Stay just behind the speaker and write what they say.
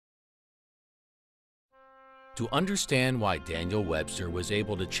To understand why Daniel Webster was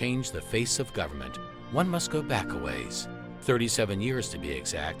able to change the face of government, one must go back a ways, 37 years to be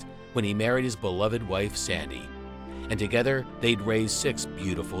exact, when he married his beloved wife, Sandy. And together, they'd raised 6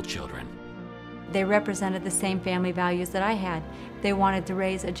 beautiful children. They represented the same family values that I had. They wanted to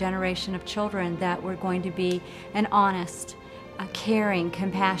raise a generation of children that were going to be an honest, caring,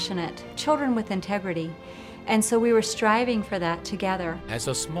 compassionate, children with integrity. And so we were striving for that together. As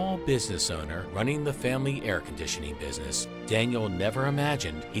a small business owner running the family air conditioning business, Daniel never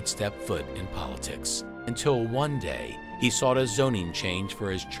imagined he'd step foot in politics. Until one day, he sought a zoning change for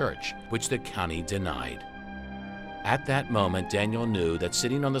his church, which the county denied. At that moment, Daniel knew that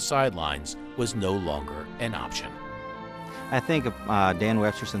sitting on the sidelines was no longer an option. I think Dan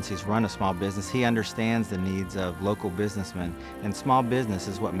Webster, since he's run a small business, he understands the needs of local businessmen, and small business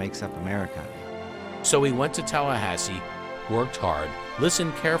is what makes up America. So he went to Tallahassee, worked hard,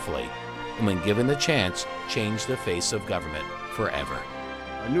 listened carefully, and when given the chance, changed the face of government forever.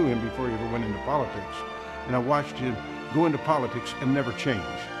 I knew him before he ever went into politics, and I watched him go into politics and never change.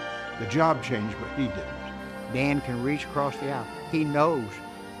 The job changed, but he didn't. Dan can reach across the aisle. He knows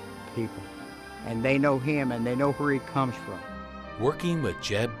people, and they know him, and they know where he comes from. Working with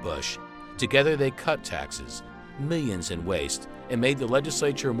Jeb Bush, together they cut taxes, millions in waste, and made the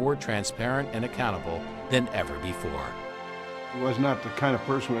legislature more transparent and accountable than ever before. He was not the kind of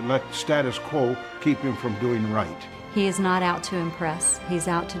person who would let status quo keep him from doing right. He is not out to impress. He's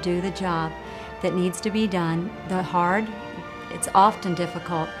out to do the job that needs to be done. It's often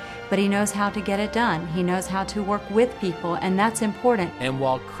difficult, but he knows how to get it done. He knows how to work with people, and that's important. And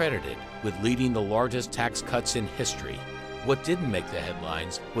while credited with leading the largest tax cuts in history, what didn't make the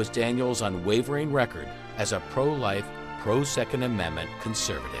headlines was Daniel's unwavering record as a pro-life, pro-Second Amendment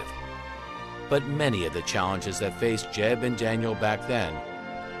conservative. But many of the challenges that faced Jeb and Daniel back then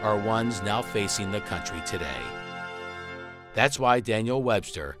are ones now facing the country today. That's why Daniel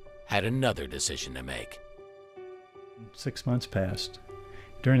Webster had another decision to make. 6 months passed.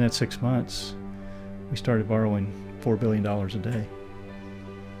 During that 6 months, we started borrowing $4 billion a day.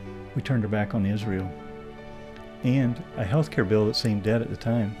 We turned our back on Israel. And a health care bill that seemed dead at the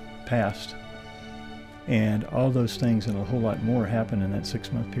time passed. And all those things and a whole lot more happened in that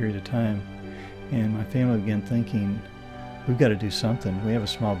 6-month period of time. And my family began thinking, we've got to do something. We have a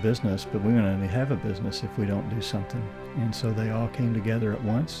small business, but we're going to have a business if we don't do something. And so they all came together at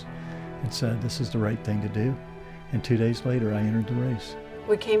once and said, this is the right thing to do. And 2 days later, I entered the race.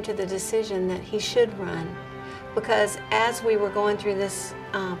 We came to the decision that he should run because as we were going through this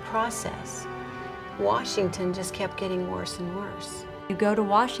process, Washington just kept getting worse and worse. You go to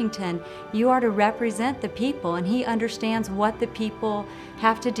Washington, you are to represent the people, and he understands what the people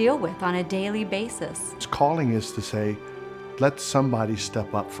have to deal with on a daily basis. His calling is to say, let somebody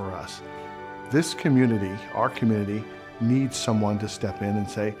step up for us. This community, our community, needs someone to step in and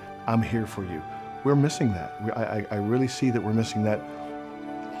say, I'm here for you. We're missing that. I really see that we're missing that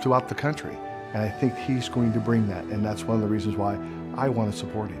throughout the country. And I think he's going to bring that, and that's one of the reasons why I want to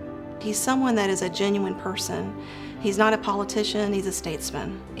support him. He's someone that is a genuine person. He's not a politician, he's a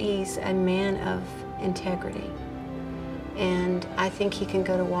statesman. He's a man of integrity, and I think he can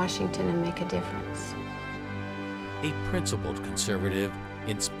go to Washington and make a difference. A principled conservative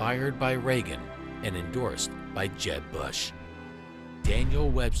inspired by Reagan and endorsed by Jeb Bush. Daniel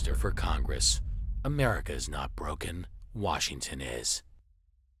Webster for Congress. America is not broken, Washington is.